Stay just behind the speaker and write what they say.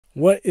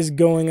What is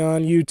going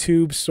on,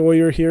 YouTube?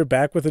 Sawyer here,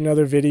 back with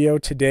another video.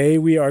 Today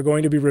we are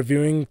going to be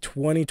reviewing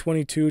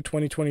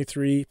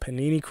 2022-2023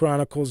 Panini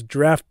Chronicles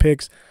Draft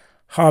Picks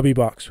Hobby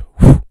Box.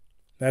 Whew,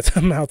 that's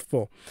a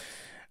mouthful.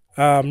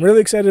 I'm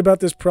really excited about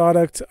this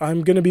product.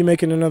 I'm going to be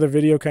making another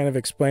video kind of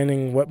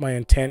explaining what my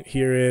intent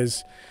here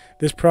is.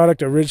 This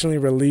product originally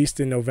released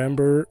in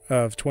November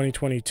of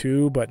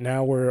 2022, but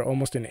now we're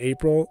almost in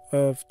April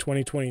of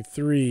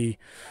 2023.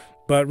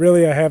 But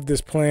really, I have this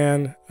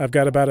plan. I've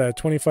got about a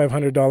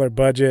 $2,500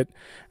 budget.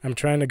 I'm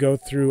trying to go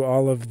through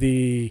all of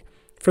the,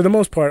 for the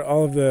most part,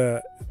 all of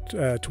the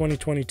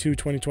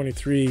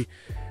 2022-2023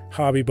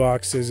 hobby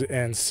boxes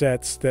and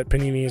sets that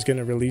Panini is going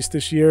to release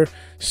this year,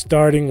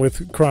 starting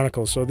with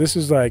Chronicles. So this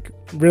is like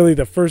really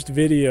the first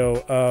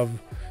video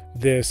of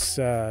this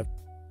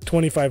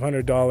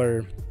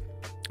 $2,500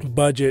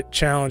 budget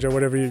challenge, or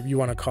whatever you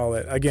want to call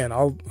it. Again,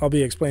 I'll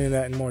be explaining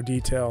that in more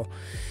detail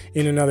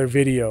in another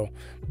video.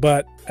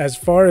 But as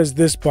far as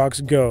this box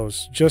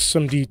goes, just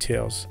some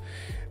details.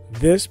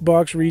 This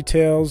box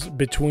retails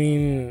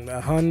between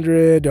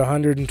 100 to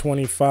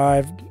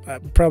 125,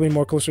 probably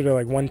more closer to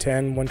like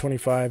 110,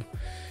 125.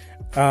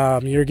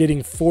 You're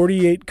getting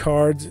 48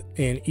 cards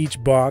in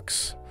each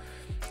box,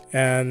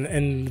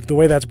 and the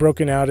way that's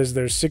broken out is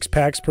there's 6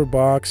 packs per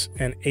box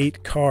and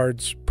 8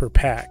 cards per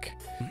pack.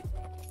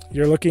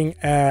 You're looking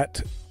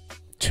at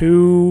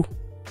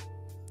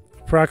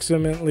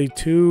approximately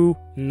two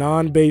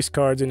non-base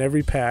cards in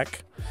every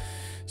pack.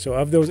 So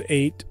of those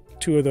 8,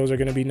 2 of those are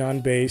going to be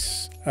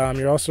non-base.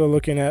 You're also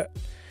looking at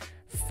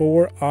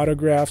 4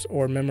 autographs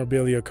or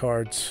memorabilia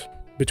cards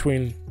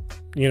between,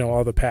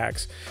 all the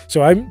packs.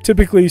 So I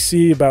typically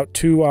see about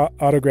 2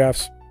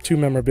 autographs, 2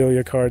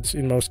 memorabilia cards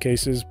in most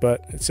cases,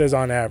 but it says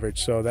on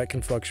average, so that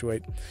can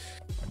fluctuate.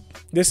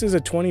 This is a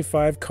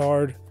 25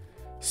 card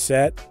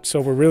set,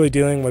 so we're really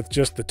dealing with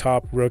just the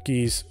top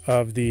rookies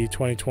of the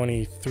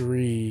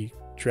 2023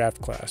 draft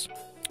class.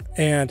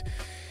 And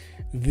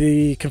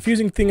the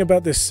confusing thing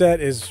about this set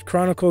is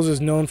Chronicles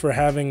is known for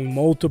having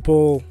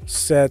multiple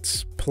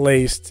sets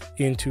placed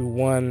into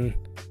one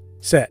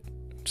set.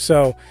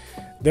 So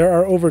there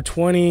are over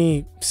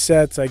 20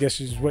 sets, I guess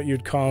is what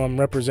you'd call them,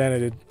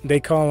 represented. They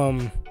call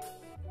them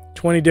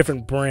 20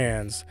 different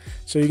brands.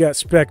 So you got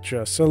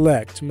Spectra,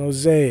 Select,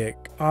 Mosaic,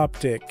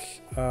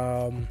 Optic,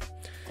 Don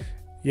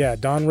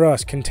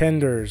Russ,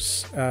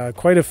 Contenders,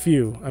 quite a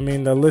few. I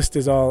mean, the list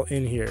is all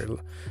in here.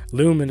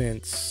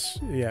 Luminance,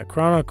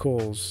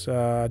 Chronicles,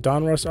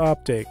 Don Russ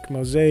Optic,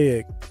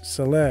 Mosaic,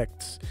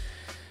 Select.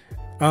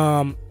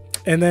 And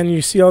then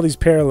you see all these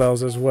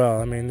parallels as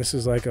well. I mean, this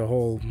is like a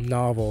whole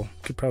novel.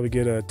 Could probably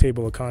get a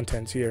table of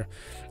contents here.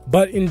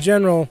 But in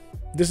general,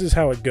 this is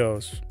how it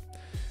goes.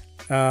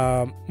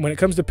 When it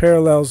comes to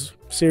parallels,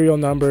 serial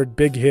numbered,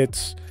 big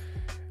hits,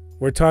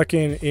 we're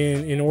talking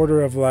in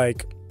order of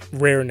like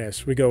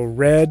rareness. We go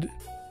red,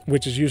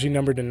 which is usually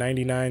numbered to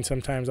 99,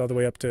 sometimes all the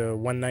way up to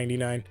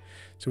 199.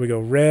 So we go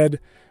red,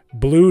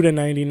 blue to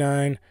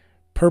 99,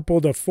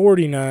 purple to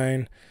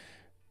 49,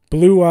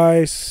 blue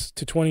ice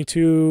to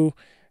 22,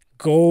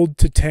 gold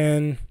to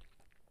 10,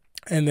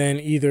 and then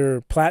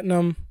either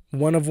platinum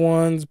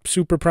 1-of-1s,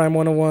 super prime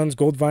 1-of-1s,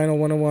 gold vinyl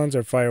 1-of-1s,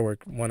 or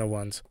firework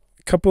 1-of-1s.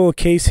 A couple of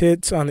case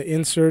hits on the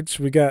inserts.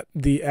 We got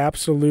the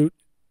absolute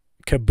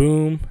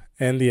kaboom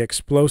and the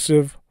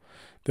explosive.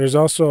 There's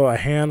also a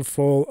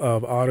handful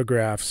of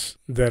autographs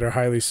that are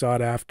highly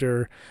sought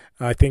after.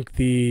 I think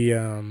the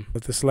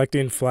Select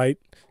in Flight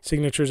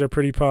signatures are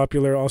pretty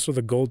popular. Also,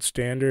 the gold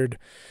standard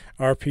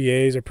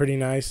RPAs are pretty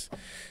nice.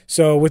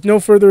 So with no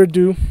further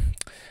ado,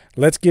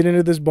 let's get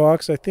into this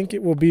box. I think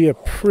it will be a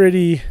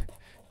pretty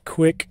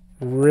quick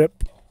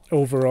rip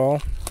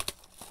overall.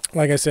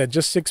 Like I said,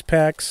 just 6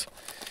 packs.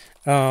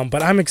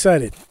 But I'm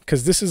excited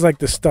because this is like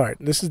the start.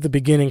 This is the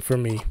beginning for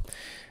me.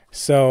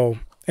 So,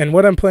 and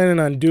what I'm planning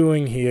on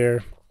doing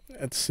here,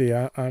 let's see,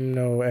 I'm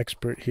no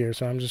expert here,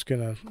 so I'm just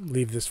going to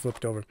leave this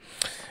flipped over.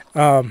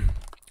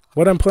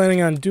 What I'm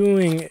planning on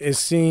doing is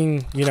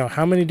seeing,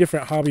 how many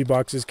different hobby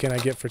boxes can I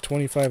get for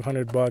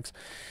 $2,500,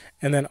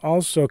 and then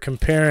also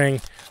comparing,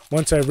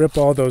 once I rip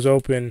all those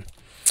open,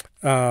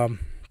 how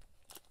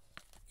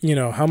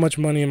much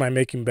money am I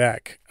making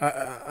back?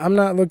 I'm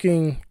not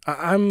looking,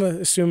 I'm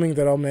assuming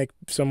that I'll make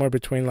somewhere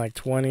between like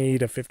 20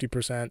 to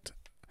 50%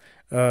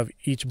 of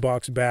each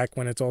box back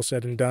when it's all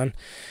said and done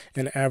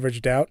and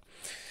averaged out.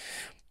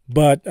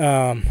 But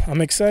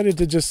I'm excited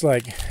to just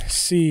like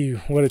see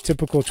what a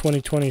typical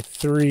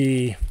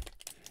 2023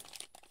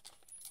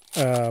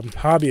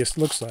 hobbyist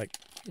looks like.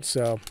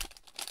 So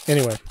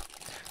anyway,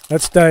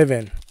 let's dive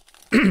in.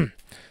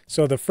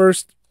 So the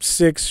first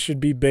 6 should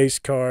be base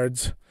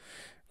cards.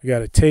 We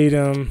got a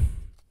Tatum,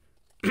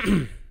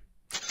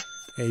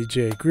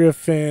 AJ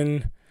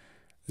Griffin,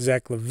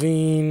 Zach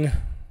LaVine,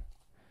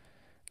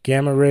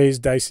 Gamma Rays,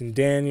 Dyson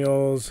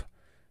Daniels,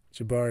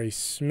 Jabari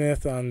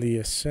Smith on the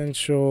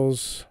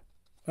Essentials.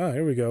 Oh,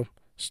 here we go.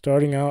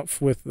 Starting out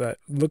with that,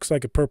 looks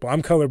like a purple.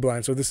 I'm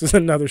colorblind, so this is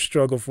another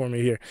struggle for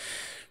me here.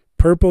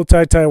 Purple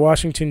Ty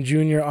Washington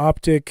Jr.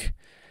 Optic,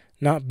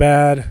 not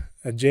bad.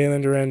 a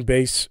Jalen Duren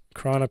base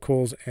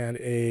Chronicles, and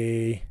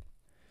a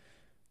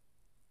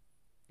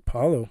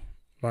Paulo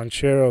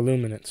Banchero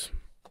Luminance.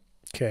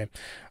 Okay, I'm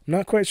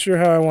not quite sure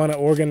how I want to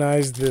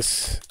organize the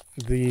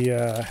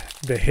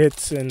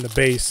hits and the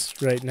base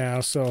right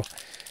now, so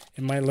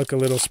it might look a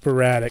little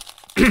sporadic,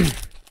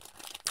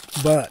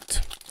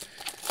 but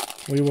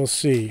we will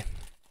see.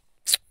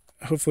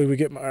 Hopefully we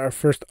get our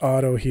first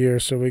auto here.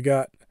 So we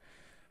got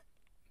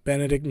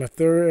Benedict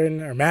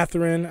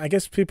Mathurin. I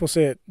guess people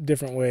say it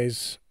different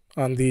ways.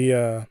 On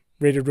the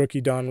rated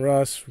rookie Don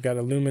Russ, we got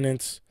a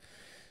Luminance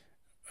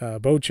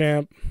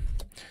Beauchamp.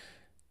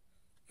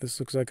 This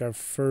looks like our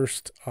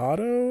first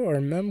auto or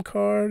mem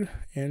card.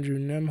 Andrew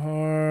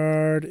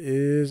Nemhard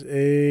is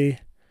a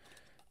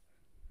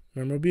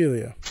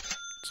memorabilia.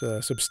 It's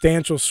a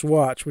substantial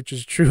swatch, which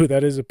is true.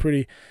 That is a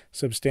pretty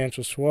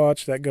substantial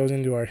swatch. That goes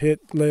into our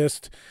hit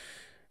list.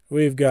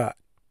 We've got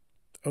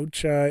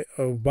Ochai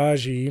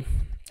Obaji.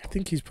 I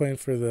think he's playing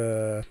for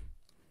the...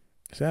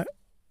 Is that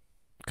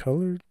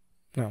colored?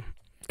 No.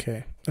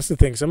 Okay. That's the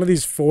thing. Some of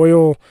these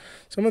foil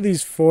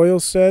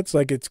sets,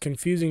 like, it's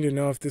confusing to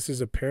know if this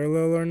is a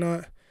parallel or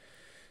not.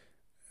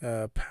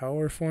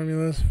 Power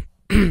formulas.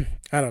 I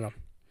don't know.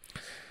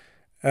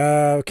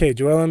 Okay,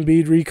 Joel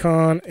Embiid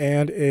Recon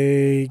and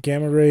a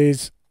Gamma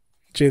Rays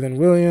Jalen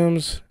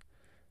Williams,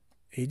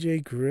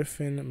 AJ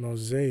Griffin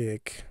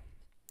Mosaic,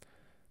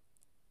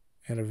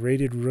 and a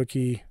rated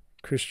rookie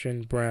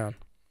Christian Brown.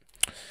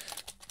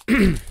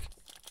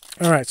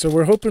 All right, so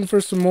we're hoping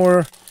for some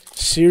more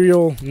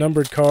serial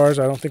numbered cars.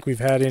 I don't think we've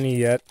had any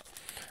yet.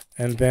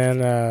 And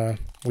then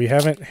we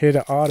haven't hit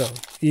an auto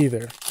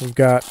either. We've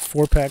got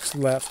 4 packs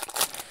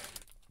left.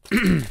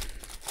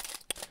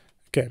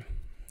 Okay,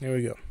 here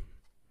we go.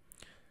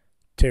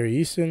 Terry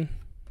Eason.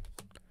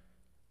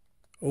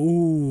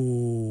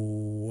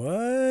 Oh,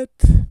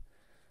 what?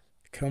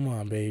 Come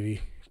on,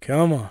 baby.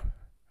 Come on.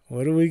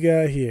 What do we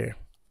got here?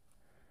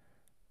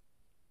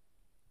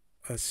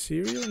 A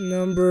serial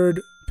numbered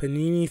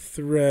Panini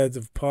Threads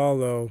of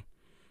Paulo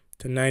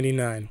to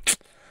 99.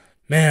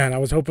 Man, I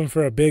was hoping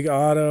for a big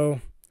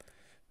auto.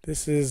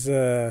 This is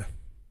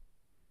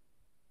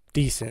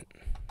decent.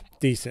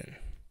 Decent.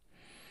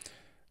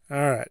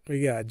 All right,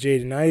 we got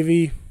Jaden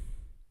Ivey.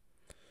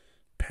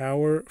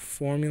 Power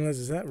formulas.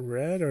 Is that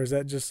red or is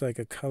that just like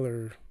a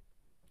color?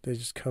 They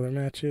just color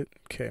match it?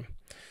 Okay.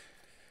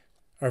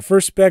 Our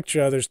first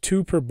Spectra, there's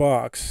 2 per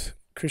box.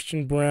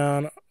 Christian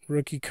Brown,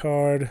 rookie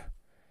card.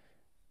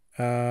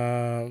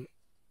 Yeah,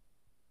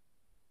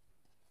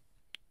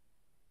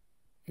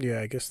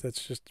 I guess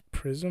that's just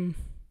Prism.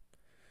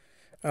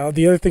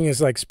 The other thing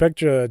is, like,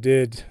 Spectra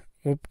did,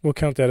 we'll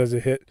count that as a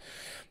hit.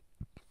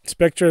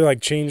 Spectra, like,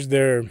 changed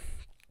their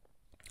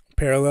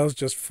parallels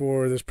just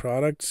for this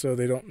product, so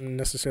they don't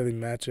necessarily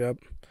match up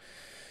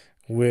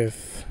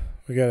with,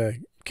 we got a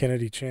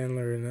Kennedy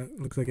Chandler, and that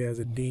looks like it has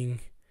a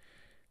ding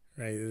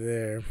right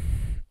there.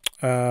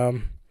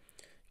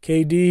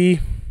 KD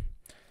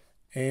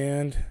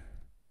and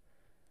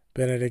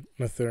Benedict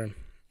Mathurin.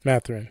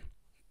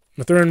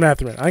 I'm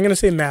going to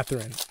say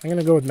Mathurin. I'm going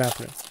to go with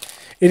Mathurin.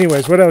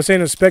 Anyways, what I was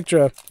saying is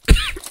Spectra,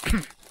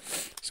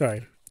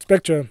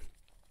 Spectra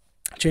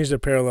changed their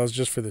parallels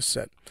just for this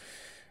set.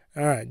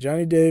 All right,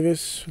 Johnny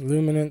Davis,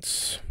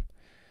 Luminance.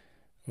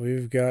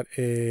 We've got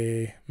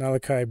a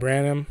Malachi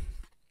Branham.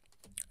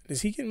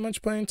 Is he getting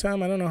much playing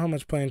time? I don't know how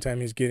much playing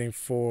time he's getting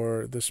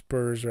for the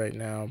Spurs right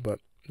now, but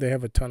they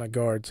have a ton of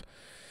guards.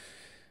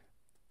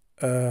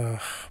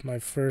 My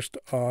first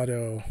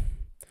auto.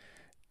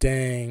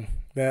 Dang,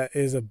 that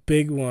is a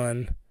big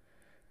one,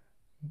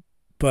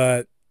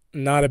 but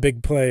not a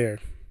big player.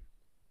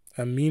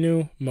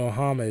 Aminu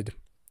Mohammed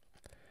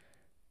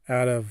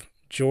out of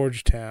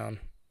Georgetown.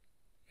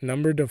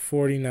 Numbered to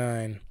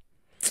 49.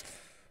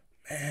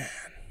 Man,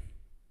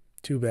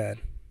 too bad.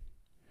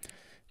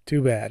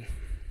 Too bad.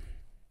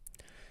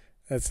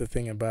 That's the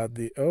thing about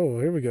the... Oh,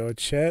 here we go.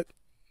 Chet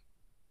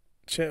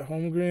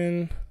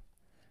Holmgren.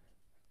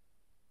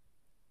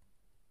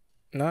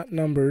 Not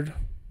numbered,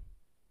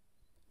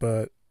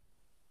 but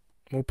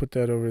we'll put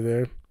that over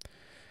there.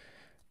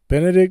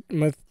 Benedict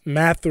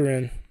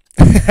Mathurin.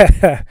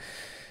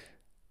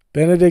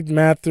 Benedict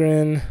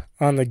Mathurin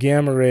on the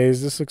Gamma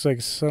Rays. This looks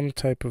like some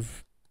type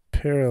of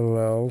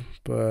parallel,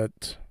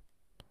 but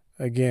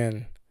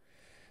again,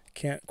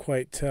 can't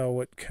quite tell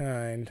what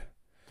kind.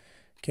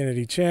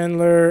 Kennedy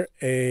Chandler,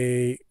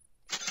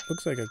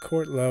 looks like a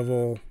court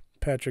level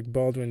Patrick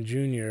Baldwin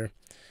Jr.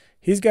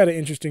 He's got an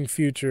interesting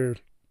future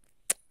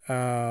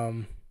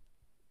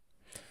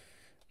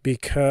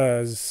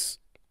because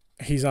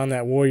he's on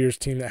that Warriors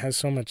team that has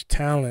so much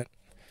talent.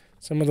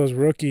 Some of those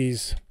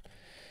rookies,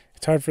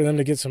 it's hard for them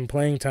to get some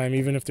playing time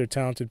even if they're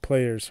talented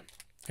players.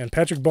 And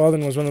Patrick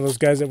Baldwin was one of those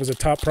guys that was a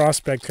top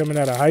prospect coming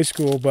out of high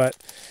school, but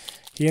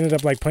he ended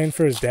up like playing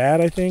for his dad,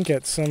 I think,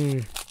 at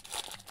some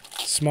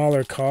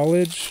smaller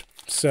college.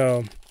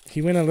 So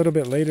he went a little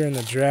bit later in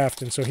the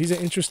draft, and so he's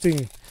an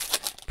interesting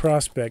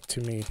prospect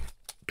to me.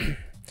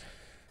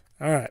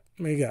 All right,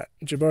 we got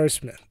Jabari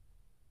Smith.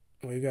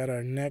 We got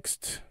our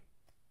next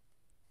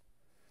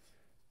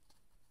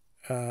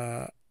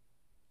Okay,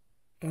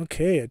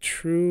 a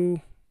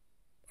true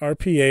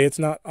RPA. It's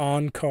not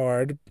on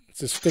card.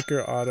 It's a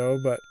sticker auto,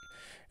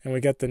 and we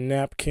got the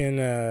napkin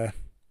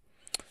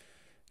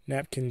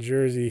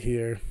jersey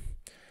here.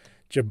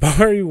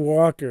 Jabari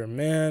Walker,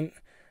 man,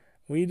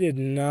 we did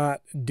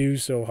not do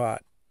so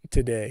hot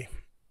today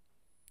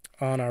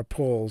on our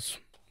pulls.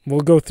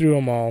 We'll go through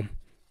them all,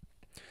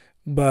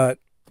 but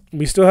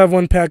we still have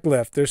one pack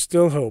left. There's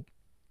still hope.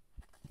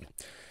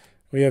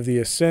 We have the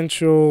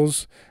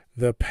Essentials,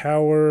 the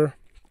Power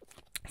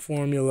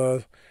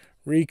Formula,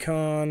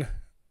 Recon,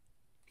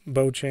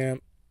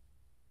 Beauchamp,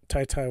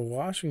 Ty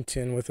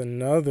Washington with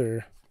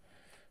another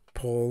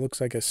pull.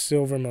 Looks like a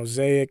silver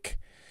mosaic.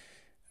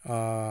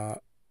 Ochai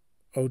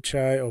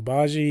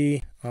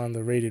Obaji on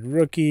the rated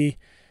rookie.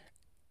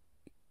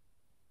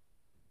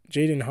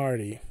 Jaden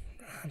Hardy.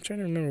 I'm trying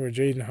to remember where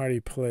Jaden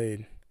Hardy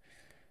played.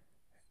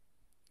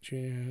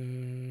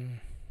 Yeah,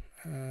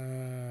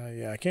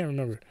 I can't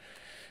remember.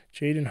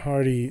 Jaden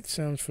Hardy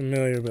sounds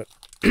familiar, but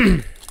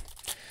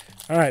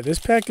all right, this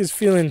pack is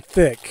feeling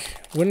thick.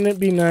 Wouldn't it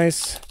be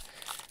nice?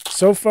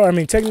 So far, I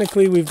mean,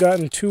 technically we've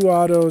gotten 2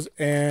 autos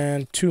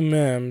and 2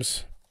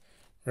 mems,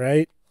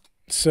 right?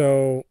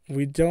 So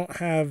we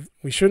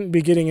shouldn't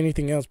be getting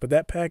anything else, but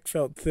that pack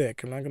felt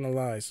thick, I'm not going to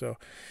lie. So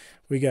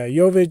we got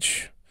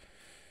Jovic,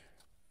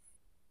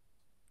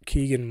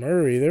 Keegan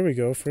Murray, there we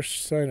go,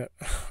 first sign up.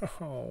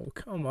 Oh,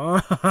 come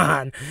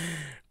on.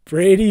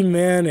 Brady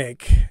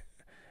Manick,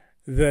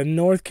 the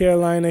North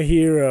Carolina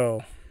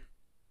hero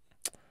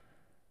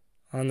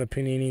on the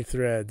Panini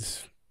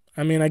threads.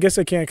 I mean, I guess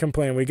I can't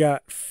complain. We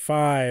got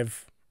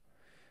 5.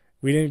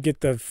 We didn't get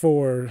the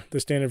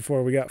standard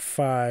 4. We got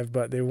 5,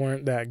 but they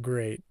weren't that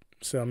great.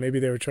 So maybe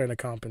they were trying to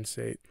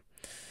compensate.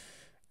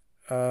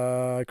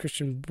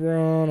 Christian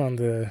Braun on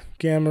the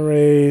Gamma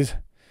Rays.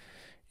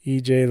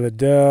 EJ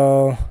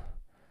Liddell.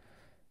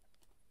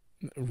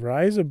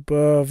 Rise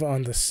Above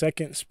on the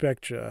second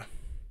Spectra.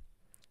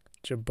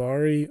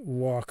 Jabari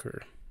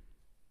Walker.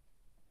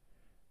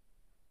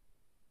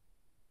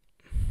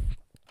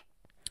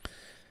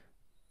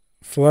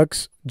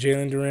 Flux,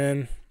 Jalen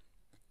Duren,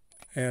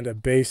 and a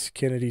base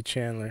Kennedy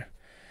Chandler.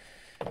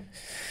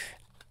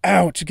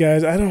 Ouch,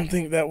 guys. I don't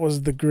think that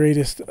was the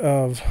greatest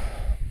of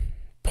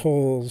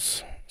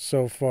pulls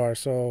so far.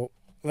 So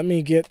let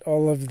me get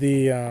all of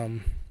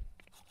the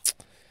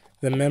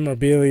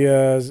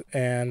memorabilias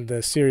and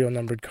the serial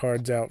numbered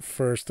cards out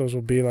first. Those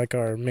will be like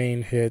our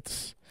main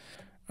hits.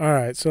 All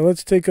right, so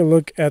let's take a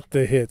look at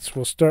the hits.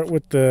 We'll start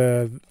with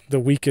the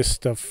weakest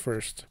stuff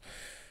first.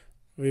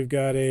 We've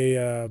got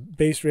a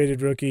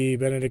base-rated rookie,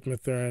 Benedict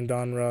Mathurin,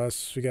 Don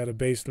Russ. We got a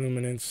base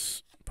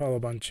luminance, Paulo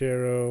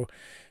Banchero.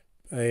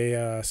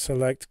 A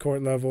select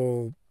court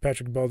level,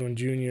 Patrick Baldwin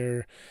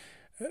Jr.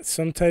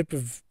 Some type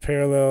of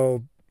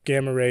parallel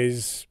gamma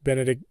rays,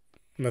 Benedict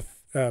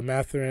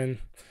Mathurin.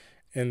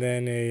 And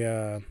then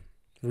a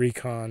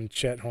recon,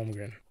 Chet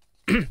Holmgren.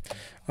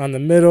 On the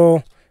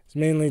middle, it's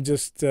mainly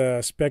just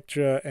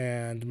Spectra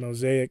and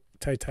Mosaic,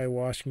 Ty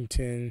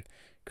Washington,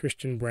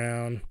 Christian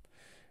Brown.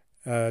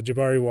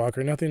 Jabari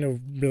Walker, nothing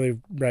to really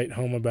write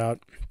home about.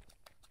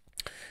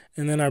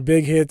 And then our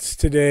big hits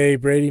today,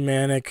 Brady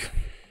Manick.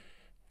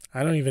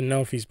 I don't even know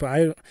if did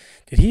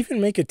he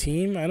even make a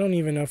team? I don't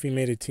even know if he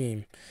made a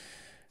team.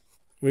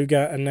 We've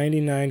got a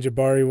 99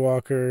 Jabari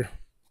Walker.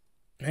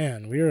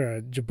 Man, we are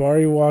a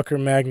Jabari Walker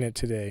magnet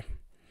today.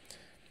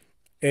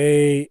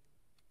 A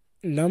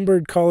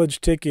numbered college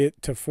ticket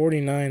to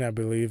 49, I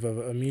believe, of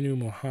Aminu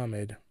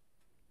Mohammed.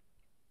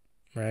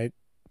 Right?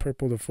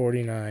 Purple to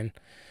 49.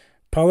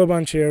 Paulo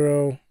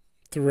Banchero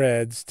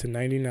threads to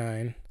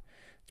 99.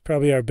 It's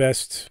probably our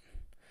best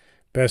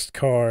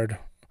card.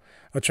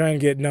 I'll try and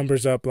get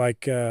numbers up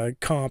like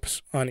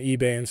comps on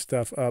eBay and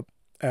stuff up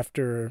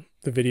after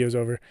the video's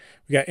over.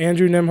 We got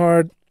Andrew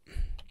Nemhard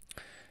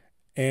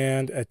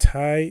and a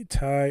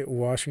Ty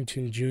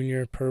Washington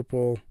Jr.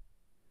 purple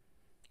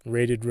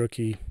rated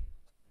rookie.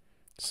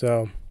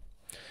 So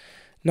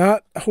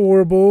not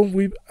horrible.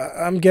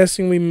 I'm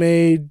guessing we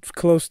made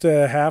close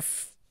to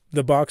half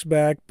the box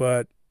back,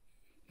 but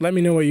let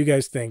me know what you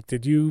guys think.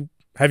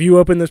 Have you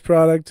opened this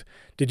product?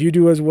 Did you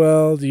do as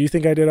well? Do you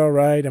think I did all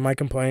right? Am I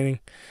complaining?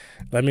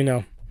 Let me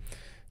know.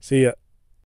 See ya.